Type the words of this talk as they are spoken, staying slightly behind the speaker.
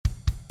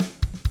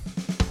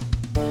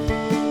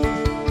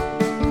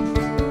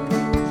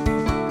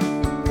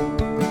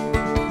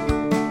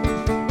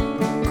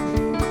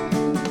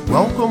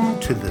Welcome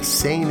to the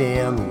St.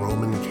 Anne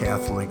Roman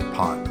Catholic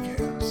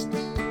Podcast,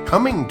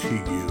 coming to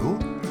you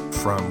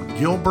from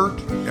Gilbert,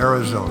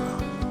 Arizona.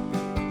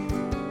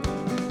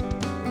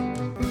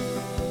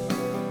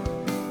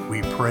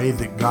 We pray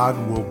that God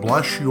will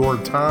bless your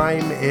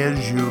time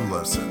as you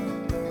listen.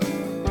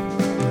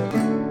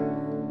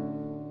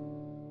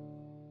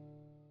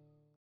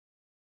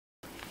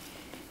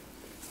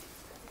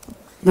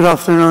 Good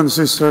afternoon,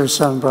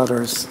 sisters and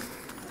brothers.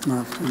 Good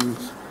afternoon.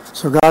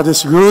 So God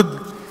is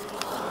good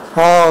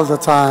all the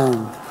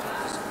time.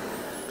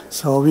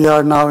 So we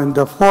are now in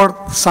the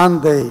fourth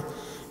Sunday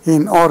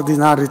in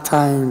ordinary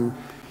time.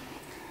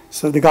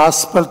 So the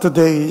gospel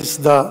today is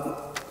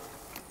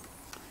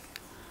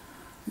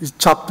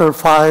chapter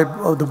 5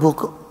 of the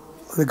book,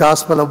 the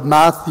Gospel of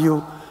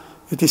Matthew.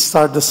 It is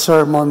the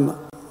Sermon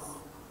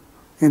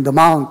in the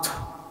Mount,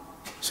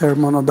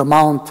 Sermon on the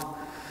Mount.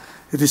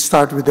 It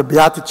starts with the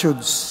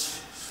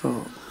Beatitudes.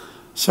 So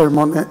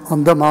Sermon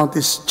on the Mount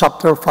is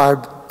chapter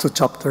 5 to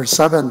chapter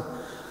 7.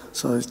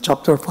 So it's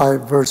chapter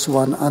 5, verse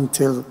 1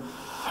 until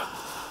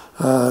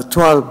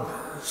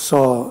 12.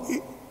 So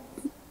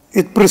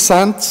it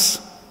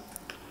presents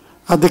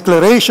a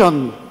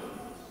declaration.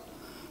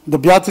 The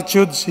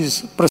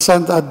Beatitudes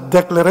present a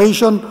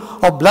declaration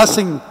of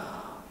blessing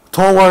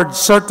toward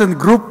certain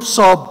groups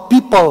of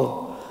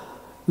people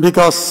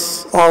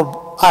because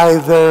of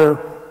either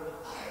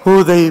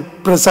who they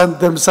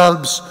present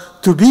themselves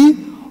to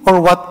be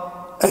or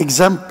what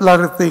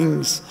exemplary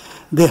things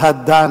they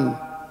had done.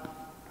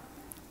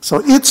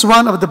 So each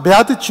one of the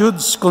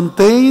Beatitudes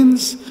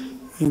contains,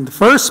 in the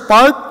first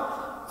part,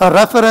 a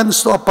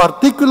reference to a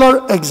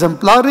particular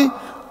exemplary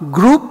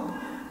group.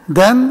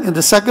 Then, in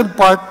the second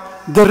part,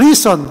 the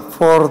reason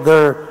for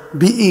their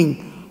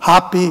being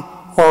happy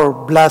or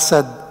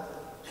blessed.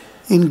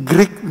 In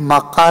Greek,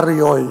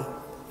 makarioi.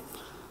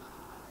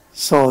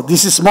 So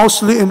this is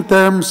mostly in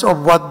terms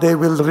of what they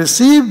will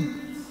receive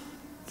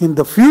in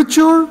the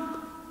future,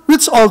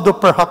 which although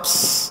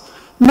perhaps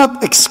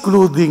not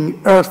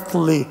excluding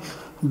earthly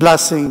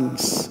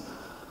blessings,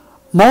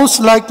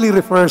 most likely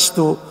refers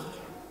to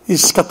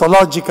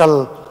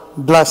eschatological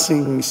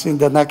blessings in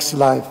the next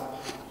life.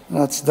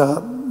 That's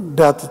the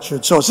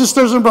Beatitude. So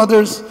sisters and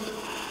brothers,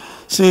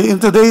 see, in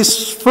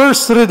today's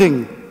first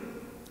reading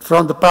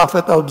from the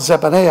prophet of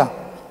Zephaniah,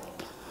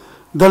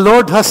 the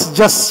Lord has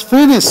just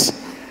finished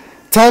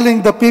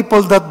telling the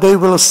people that they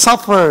will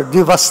suffer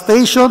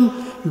devastation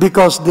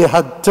because they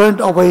had turned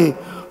away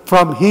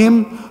from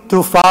Him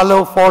to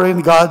follow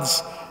foreign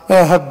gods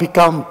and have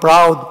become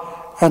proud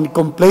and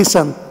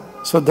complacent.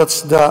 So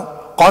that's the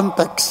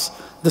context,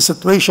 the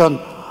situation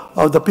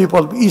of the people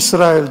of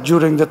Israel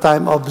during the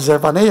time of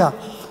Zephaniah.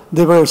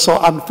 They were so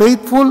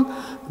unfaithful,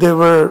 they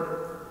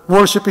were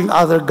worshiping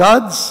other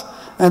gods,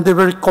 and they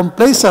were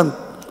complacent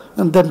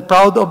and then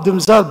proud of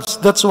themselves.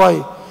 That's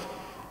why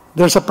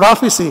there's a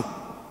prophecy.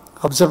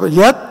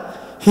 Yet,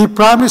 He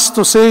promised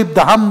to save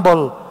the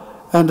humble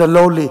and the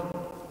lowly.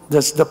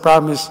 That's the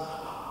promise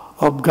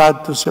of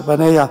God to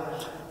Zephaniah.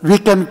 We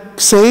can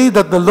say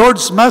that the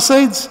Lord's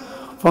message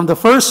from the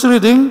first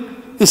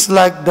reading is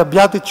like the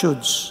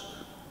Beatitudes.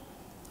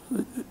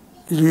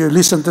 You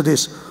listen to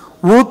this.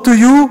 Woe to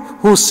you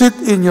who sit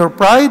in your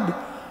pride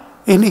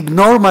and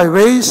ignore my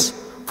ways,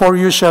 for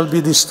you shall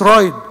be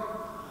destroyed.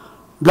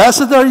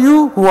 Blessed are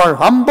you who are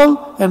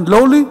humble and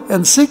lowly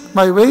and seek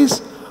my ways,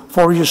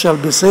 for you shall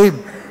be saved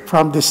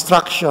from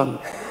destruction.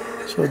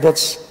 So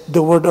that's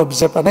the word of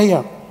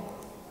Zephaniah.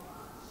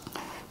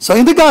 So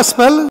in the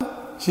gospel,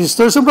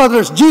 sisters and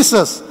brothers,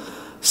 Jesus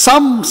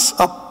sums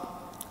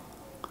up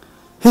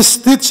His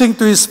teaching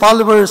to His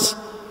followers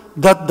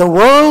that the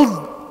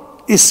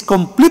world is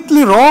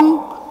completely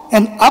wrong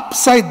and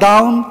upside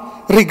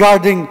down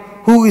regarding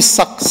who is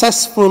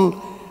successful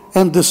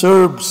and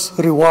deserves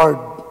reward.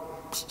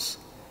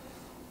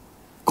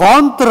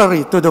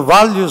 Contrary to the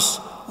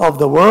values of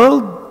the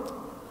world,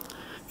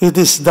 it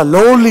is the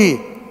lowly,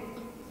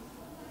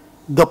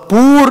 the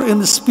poor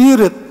in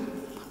spirit,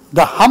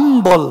 the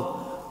humble,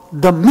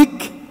 the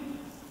meek,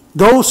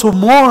 those who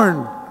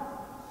mourn,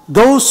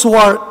 those who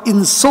are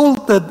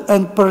insulted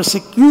and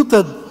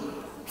persecuted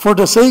for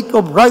the sake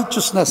of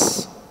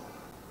righteousness.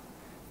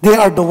 They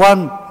are the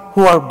ones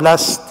who are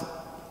blessed.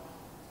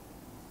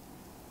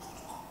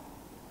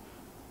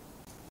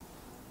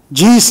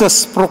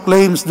 Jesus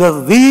proclaims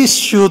that these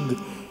should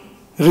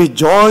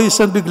rejoice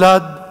and be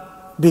glad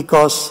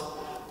because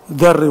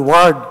their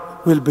reward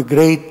will be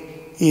great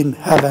in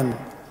heaven.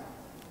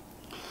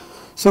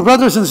 So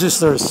brothers and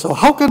sisters, so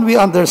how can we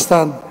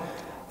understand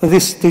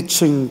this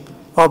teaching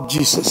of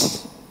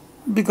Jesus?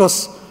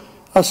 Because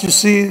as you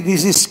see,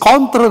 this is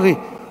contrary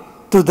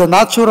to the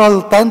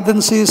natural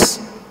tendencies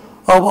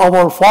of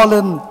our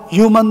fallen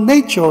human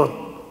nature.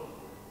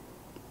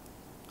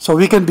 So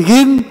we can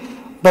begin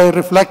by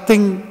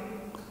reflecting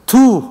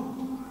two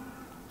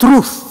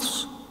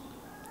truths.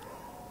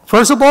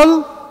 First of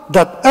all,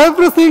 that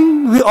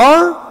everything we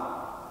are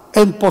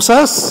and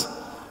possess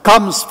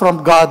comes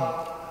from God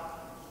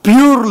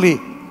purely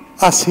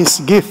as His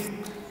gift.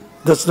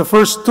 That's the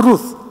first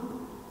truth.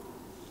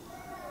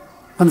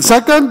 And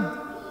second,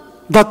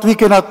 that we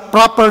cannot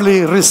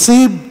properly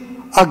receive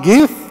a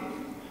gift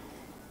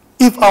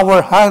if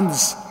our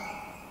hands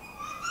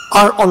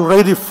are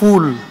already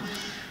full.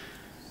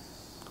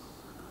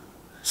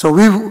 So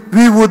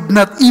we would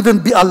not even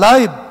be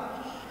alive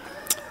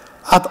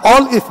at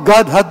all if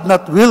God had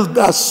not willed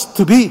us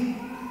to be.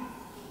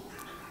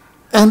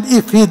 And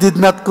if He did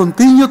not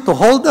continue to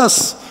hold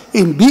us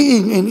in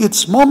being in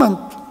each moment.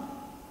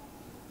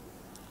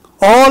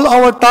 All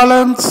our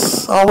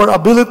talents, our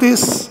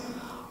abilities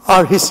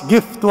are His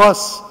gift to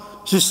us,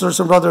 sisters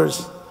and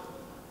brothers.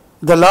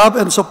 The love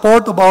and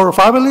support of our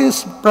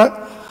families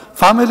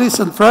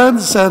and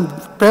friends and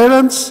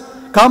parents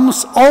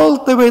comes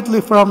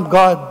ultimately from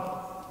God.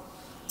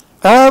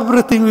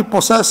 Everything we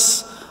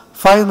possess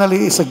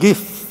finally is a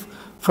gift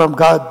from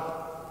God.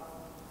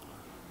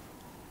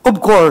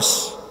 Of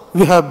course,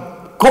 we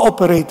have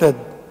cooperated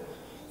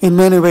in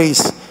many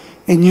ways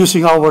in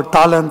using our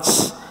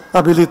talents,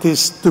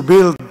 abilities to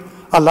build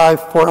a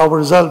life for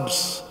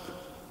ourselves.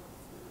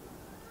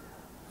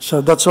 So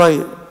that's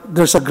why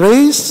there's a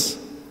grace,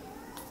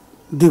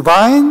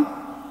 divine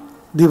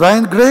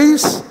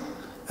grace,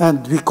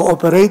 and we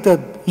cooperated,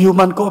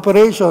 human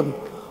cooperation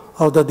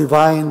of the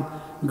divine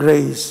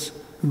grace.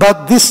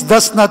 But this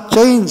does not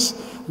change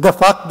the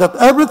fact that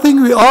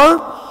everything we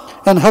are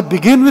and have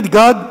begun with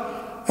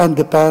God and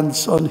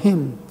depends on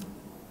Him.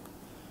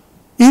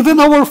 Even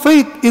our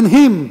faith in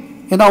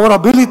Him, in our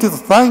ability to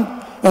thank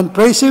and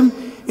praise Him,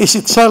 is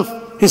itself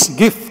His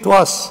gift to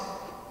us.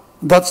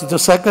 That's the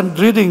second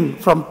reading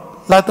from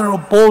letter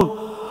of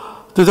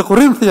Paul to the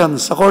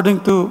Corinthians.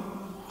 According to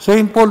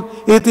St. Paul,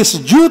 it is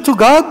due to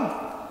God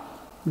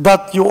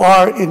that you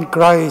are in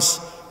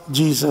Christ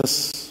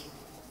Jesus.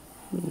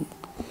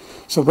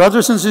 So,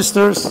 brothers and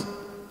sisters,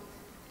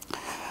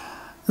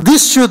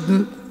 this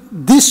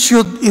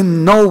should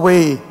in no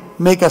way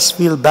make us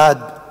feel bad,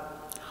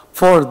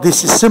 for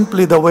this is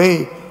simply the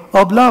way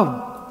of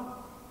love,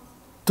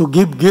 to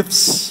give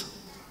gifts.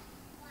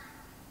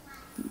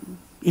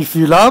 If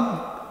you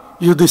love,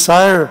 you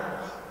desire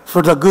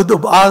for the good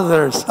of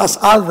others, as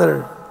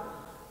other,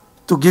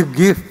 to give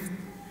gift.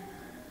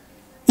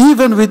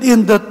 Even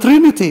within the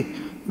Trinity,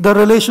 the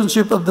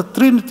relationship of the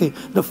Trinity,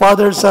 the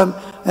Father, Son,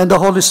 and the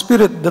Holy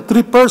Spirit, the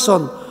three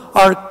persons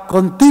are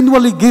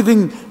continually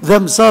giving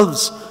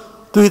themselves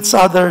to each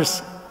other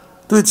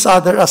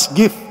as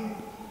gift.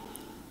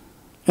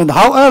 And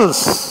how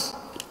else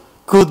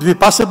could we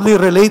possibly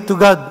relate to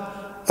God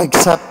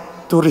except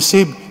to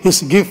receive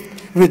His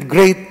gift with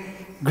great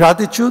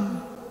gratitude?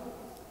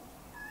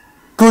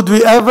 Could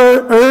we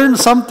ever earn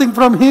something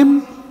from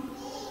Him?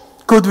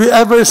 Could we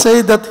ever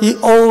say that He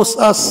owes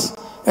us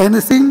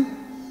anything?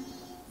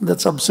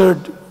 That's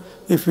absurd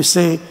if we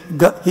say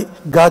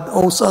God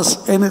owes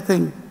us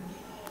anything.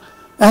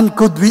 And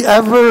could we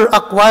ever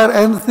acquire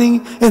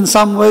anything in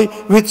some way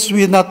which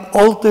we not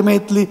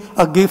ultimately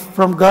a gift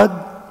from God?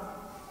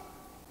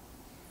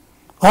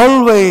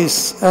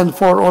 Always and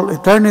for all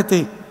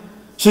eternity,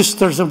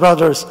 sisters and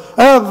brothers,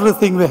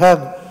 everything we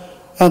have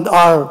and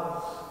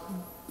are,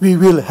 we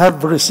will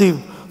have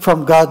received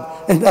from God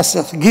and as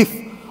a gift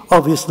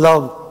of His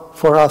love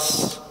for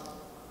us.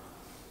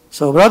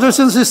 So, brothers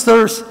and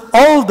sisters,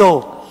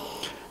 although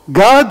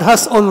God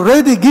has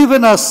already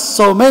given us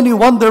so many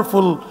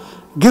wonderful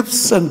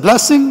gifts and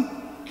blessings,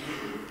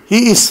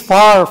 He is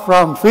far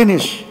from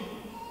finished.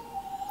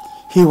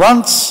 He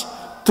wants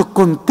to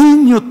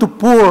continue to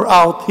pour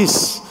out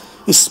His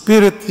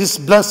Spirit, His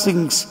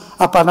blessings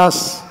upon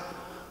us,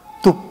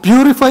 to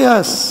purify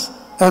us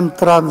and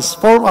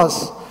transform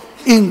us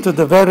into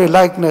the very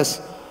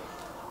likeness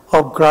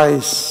of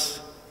Christ,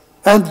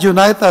 and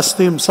unite us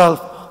to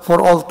Himself for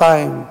all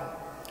time.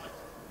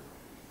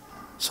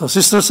 So,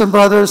 sisters and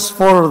brothers,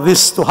 for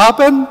this to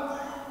happen,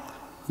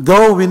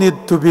 though we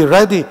need to be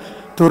ready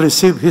to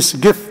receive His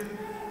gift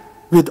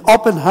with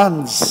open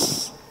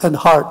hands and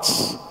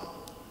hearts.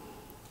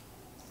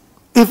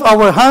 If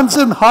our hands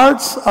and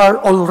hearts are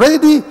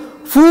already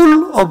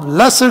full of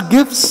lesser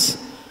gifts,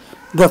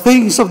 the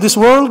things of this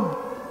world,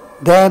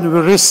 then we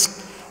risk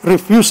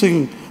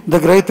refusing the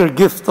greater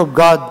gift of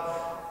God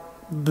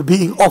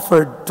being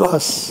offered to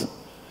us.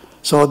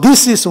 So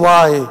this is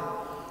why,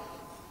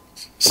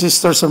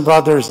 sisters and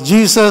brothers,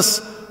 Jesus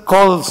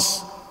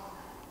calls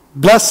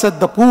blessed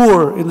the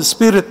poor in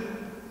spirit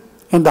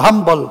and the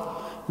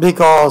humble,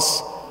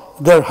 because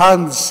their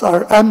hands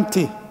are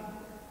empty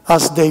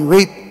as they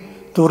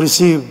wait to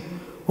receive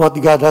what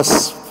God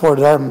has for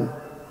them.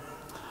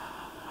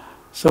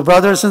 So,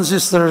 brothers and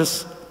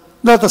sisters,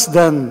 let us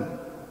then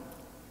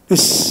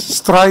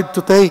strive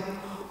to take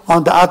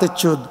on the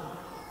attitude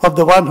of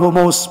the one who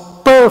most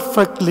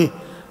perfectly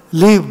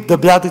lived the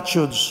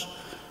Beatitudes,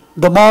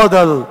 the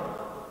model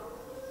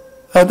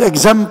and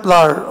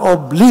exemplar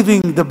of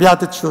living the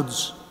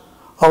Beatitudes,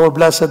 our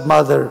Blessed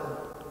Mother,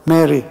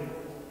 Mary,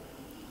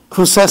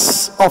 who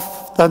says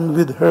often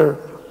with her,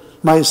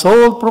 "My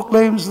soul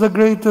proclaims the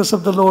greatness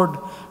of the Lord,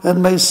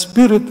 and my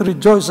spirit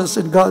rejoices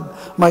in God,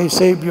 my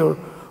Savior,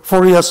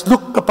 for He has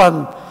looked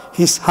upon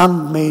His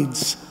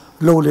handmaid's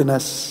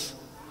lowliness."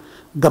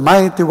 The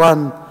Mighty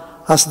One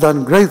has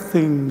done great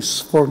things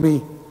for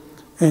me,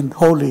 and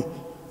holy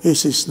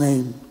is His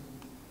name.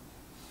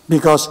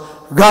 Because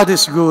God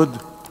is good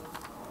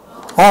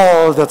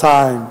all the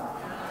time.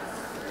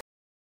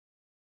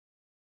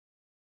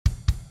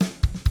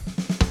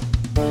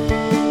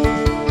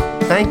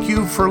 Thank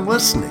you for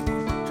listening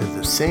to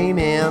the St.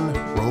 Anne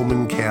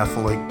Roman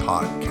Catholic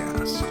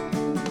Podcast.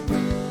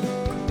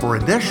 For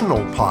additional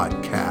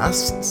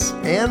podcasts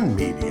and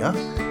media,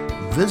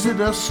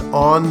 visit us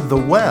on the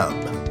web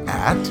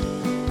at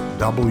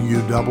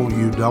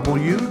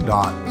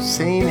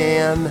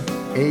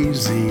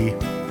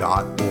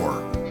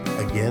www.stanaz.org.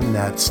 Again,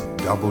 that's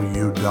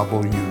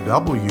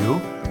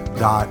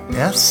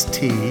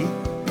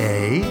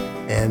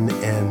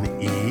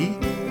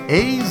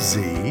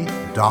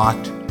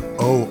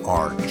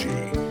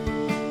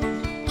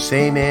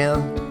St.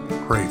 Anne,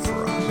 pray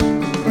for us.